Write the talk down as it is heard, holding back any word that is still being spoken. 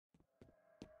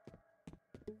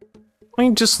I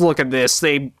mean, just look at this.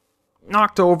 They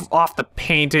knocked off the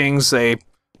paintings, they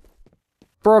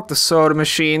broke the soda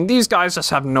machine. These guys just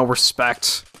have no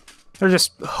respect. They're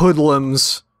just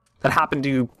hoodlums that happen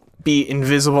to be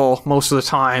invisible most of the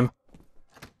time.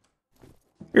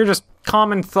 You're just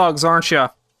common thugs, aren't you?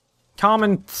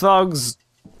 Common thugs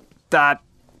that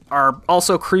are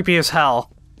also creepy as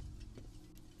hell.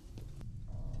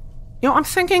 You know, I'm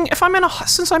thinking,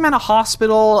 since I'm in a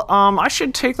hospital, I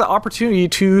should take the opportunity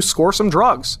to score some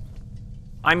drugs.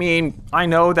 I mean, I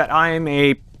know that I'm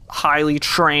a highly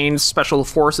trained special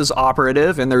forces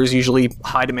operative, and there's usually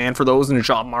high demand for those in the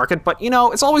job market, but, you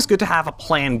know, it's always good to have a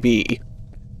plan B.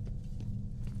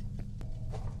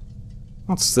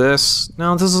 What's this?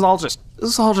 No, this is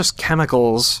all just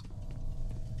chemicals.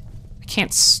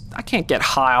 I can't get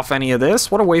high off any of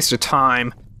this. What a waste of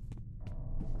time.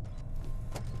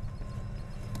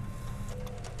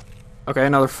 Okay,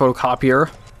 another photocopier.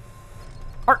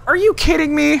 Are you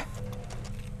kidding me?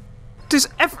 This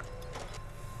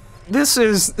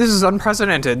is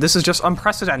unprecedented. This is just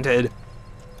unprecedented.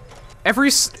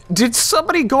 Did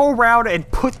somebody go around and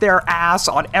put their ass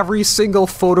on every single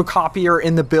photocopier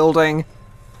in the building?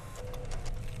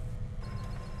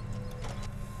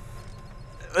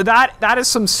 That is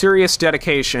some serious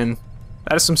dedication.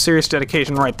 That is some serious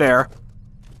dedication right there.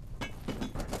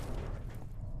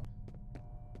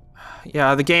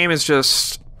 Yeah, the game is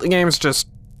just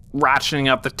ratcheting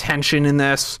up the tension in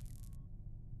this.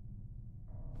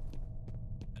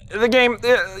 The game,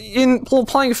 in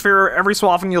playing F.E.A.R, every so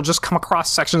often you'll just come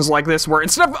across sections like this where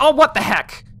instead of, oh, what the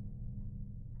heck?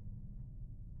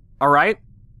 Alright?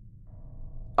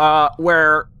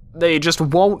 Where they just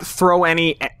won't throw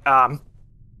any, let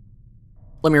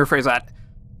me rephrase that.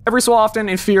 Every so often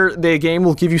in F.E.A.R, the game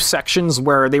will give you sections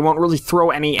where they won't really throw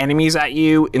any enemies at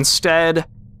you. Instead,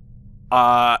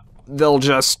 they'll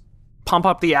just pump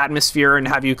up the atmosphere and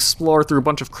have you explore through a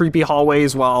bunch of creepy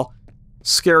hallways while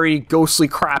scary, ghostly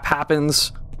crap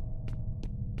happens.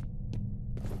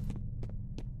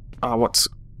 What?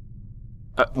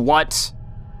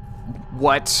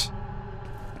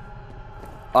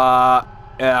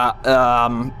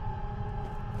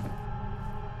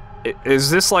 Is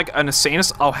this like an insane?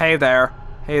 Oh, hey there.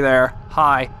 Hey there.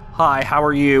 Hi, how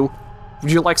are you?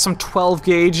 Would you like some 12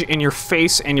 gauge in your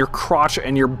face and your crotch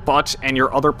and your butt and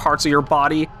your other parts of your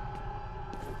body?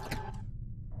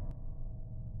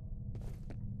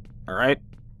 Alright.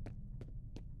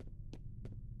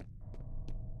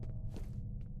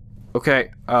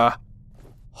 Okay,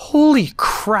 holy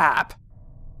crap.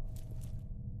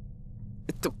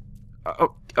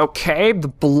 Okay, the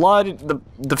blood,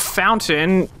 the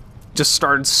fountain just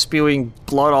started spewing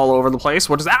blood all over the place.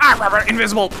 What is that? Ah,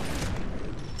 invisible!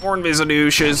 More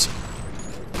invisidouches.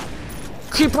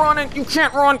 Keep running, you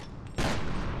can't run!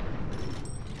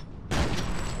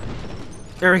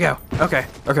 There we go. Okay.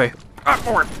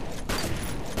 More.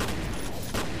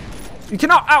 You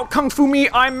cannot out Kung Fu me,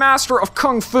 I'm master of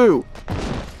Kung Fu! You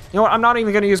know what, I'm not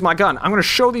even gonna use my gun. I'm gonna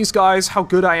show these guys how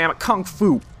good I am at Kung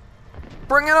Fu.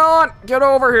 Bring it on! Get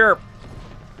over here!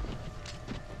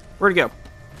 Where'd he go?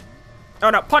 Oh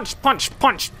no, punch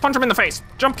him in the face!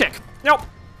 Jump kick! Nope!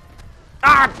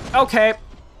 Ah! Okay.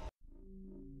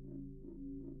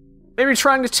 Maybe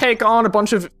trying to take on a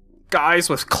bunch of guys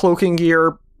with cloaking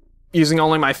gear using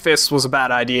only my fists was a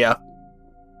bad idea.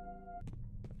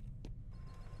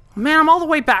 Man, I'm all the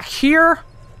way back here?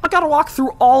 I gotta walk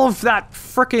through all of that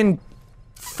frickin'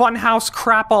 funhouse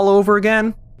crap all over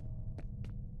again?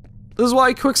 This is why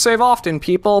I quick save often,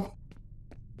 people.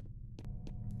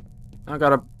 I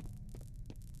gotta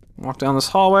walk down this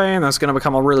hallway, and that's gonna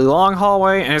become a really long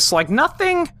hallway, and it's like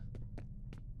nothing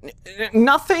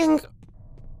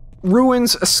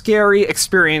ruins a scary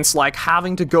experience like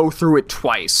having to go through it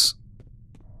twice.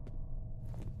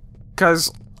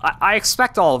 Because I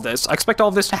expect all of this. I expect all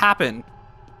of this to happen.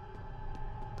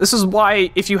 This is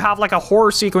why, if you have like a horror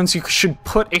sequence, you should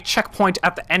put a checkpoint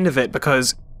at the end of it,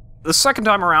 because the second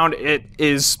time around, it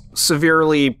is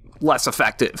severely less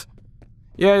effective.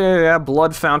 Yeah,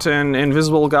 blood fountain,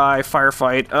 invisible guy,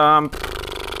 firefight.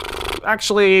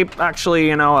 Actually,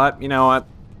 you know what?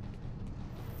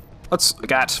 Let's,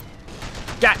 Gat.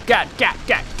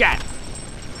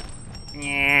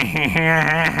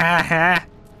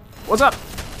 What's up?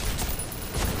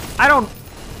 I don't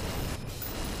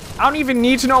even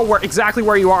need to know exactly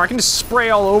where you are. I can just spray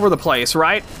all over the place,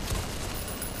 right?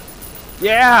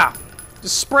 Yeah!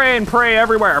 Just spray and pray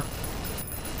everywhere.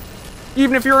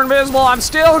 Even if you're invisible, I'm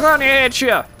still gonna hit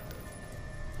you!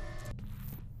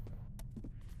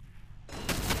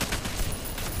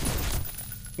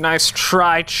 Nice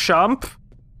try, chump.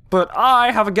 But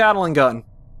I have a Gatling gun.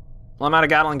 Well, I'm out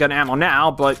of Gatling gun ammo now,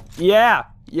 but yeah,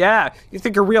 you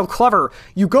think you're real clever.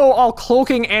 You go all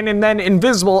cloaking and then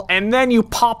invisible, and then you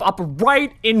pop up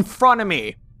right in front of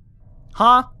me.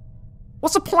 Huh?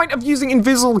 What's the point of using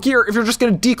invisible gear if you're just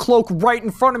gonna decloak right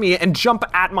in front of me and jump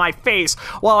at my face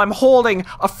while I'm holding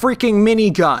a freaking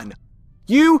minigun?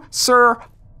 You, sir,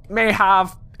 may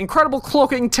have incredible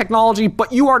cloaking technology,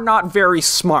 but you are not very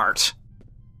smart.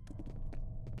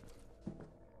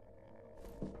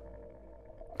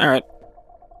 Alright.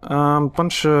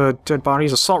 Bunch of dead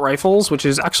bodies, assault rifles, which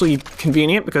is actually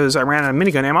convenient because I ran out of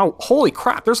minigun ammo. Holy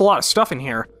crap, there's a lot of stuff in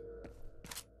here.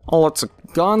 Oh, lots of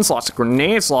guns, lots of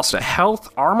grenades, lots of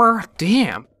health, armor.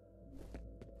 Damn.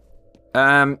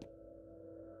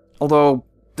 Although,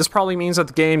 this probably means that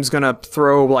the game's gonna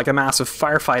throw, like, a massive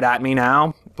firefight at me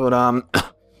now. But,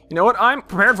 you know what? I'm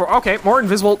prepared for... Okay, more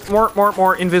invisible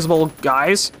invisible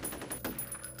guys.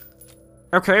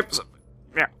 Okay, so,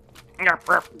 yeah.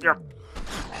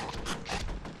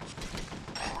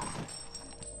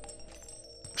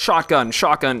 Shotgun.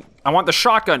 I want the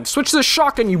shotgun. Switch to the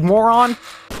shotgun, you moron.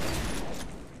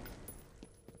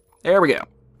 There we go.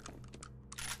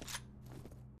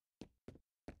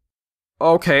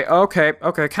 Okay.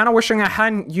 Kind of wishing I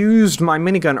hadn't used my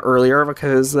minigun earlier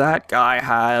because that guy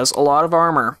has a lot of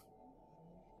armor.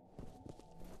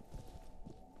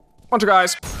 Bunch of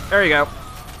guys. There you go.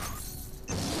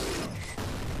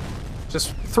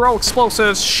 Just throw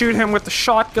explosives, shoot him with the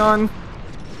shotgun.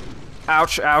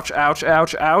 Ouch.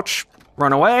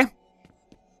 Run away.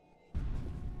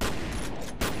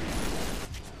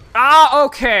 Ah,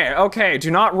 okay. Do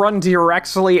not run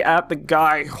directly at the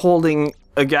guy holding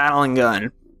a Gatling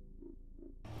gun.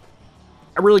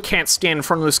 I really can't stand in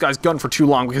front of this guy's gun for too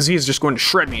long because he's just going to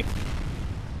shred me.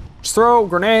 Just throw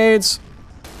grenades.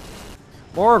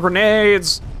 More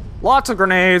grenades. Lots of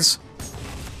grenades.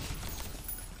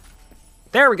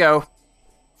 There we go.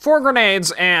 4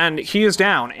 grenades, and he is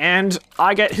down, and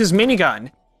I get his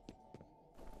minigun.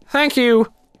 Thank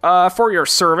you, for your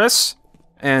service,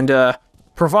 and,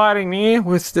 providing me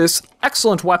with this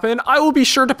excellent weapon. I will be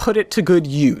sure to put it to good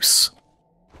use.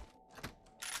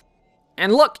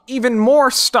 And look, even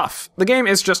more stuff. The game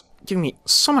is just giving me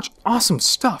so much awesome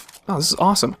stuff. Oh, this is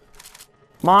awesome.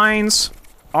 Mines,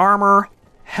 armor,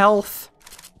 health.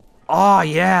 Oh,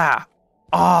 yeah.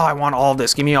 Oh, I want all of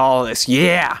this. Give me all of this.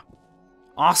 Yeah.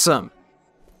 Awesome.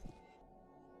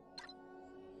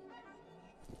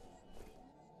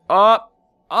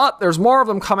 There's more of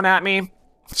them coming at me.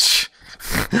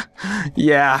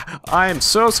 Yeah, I am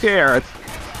so scared.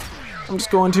 I'm just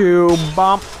going to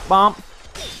bump.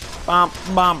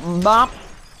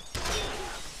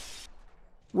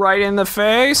 Right in the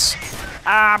face.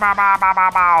 Ah, bow, bow, bow,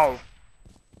 bow, bow.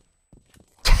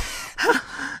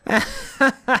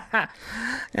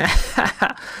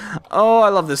 Oh, I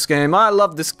love this game. I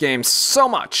love this game so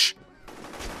much.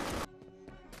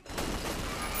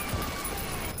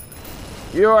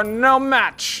 You are no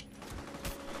match.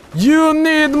 You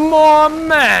need more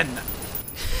men.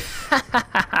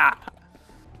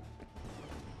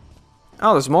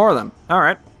 Oh, there's more of them. All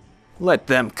right. Let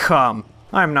them come.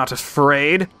 I'm not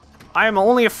afraid. I am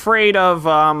only afraid of,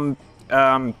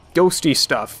 ghosty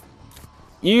stuff.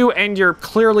 You and your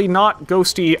clearly not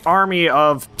ghosty army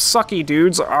of sucky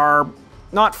dudes are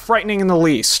not frightening in the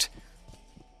least.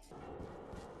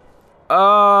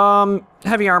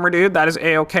 Heavy armor dude, that is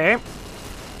A-okay.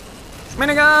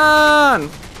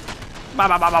 Minigun!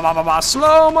 Ba-ba-ba-ba-ba-ba,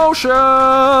 slow motion!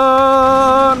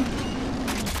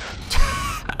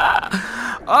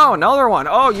 Oh, another one.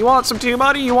 Oh, you want some too,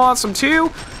 buddy? You want some too?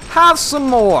 Have some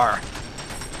more.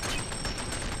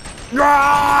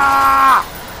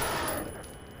 Ah!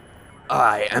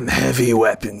 I am heavy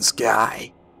weapons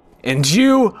guy. And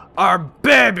you are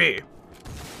baby.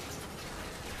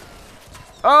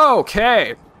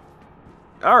 Okay.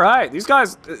 Alright, these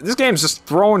guys, this game's just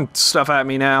throwing stuff at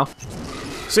me now.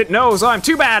 'Cause it knows I'm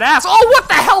too badass. Oh, what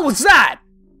the hell was that?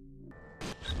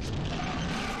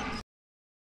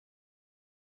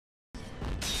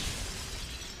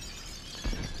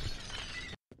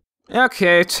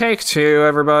 Okay, take 2,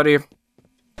 everybody.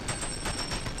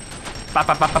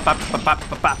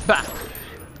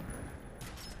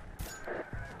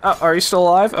 Oh, are you still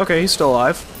alive? Okay, he's still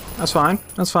alive. That's fine.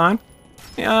 That's fine.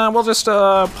 Yeah, we'll just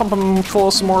pump him full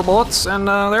of some more bullets, and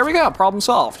there we go. Problem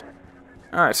solved.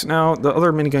 Alright, so now the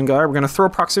other minigun guy, we're gonna throw a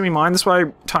proximity mine. This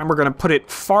time we're gonna put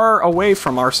it far away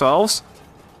from ourselves.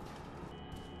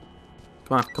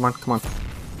 Come on, come on, come on.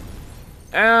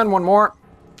 And one more,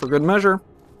 for good measure.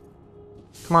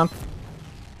 Come on.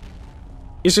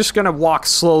 He's just gonna walk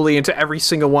slowly into every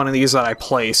single one of these that I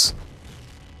place.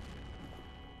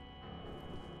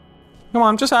 Come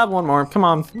on, just have one more. Come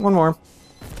on, one more.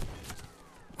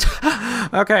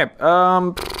 Okay,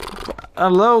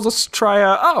 hello, let's try,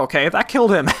 oh, okay, that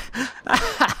killed him.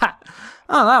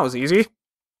 Oh, that was easy.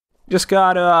 Just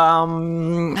gotta,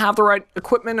 have the right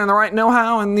equipment and the right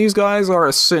know-how, and these guys are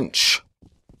a cinch.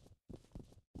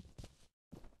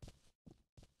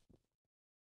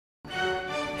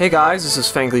 Hey guys, this is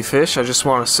FanglyFish. I just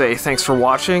want to say thanks for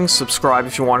watching, subscribe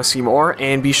if you want to see more,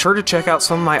 and be sure to check out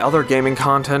some of my other gaming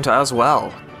content as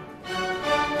well.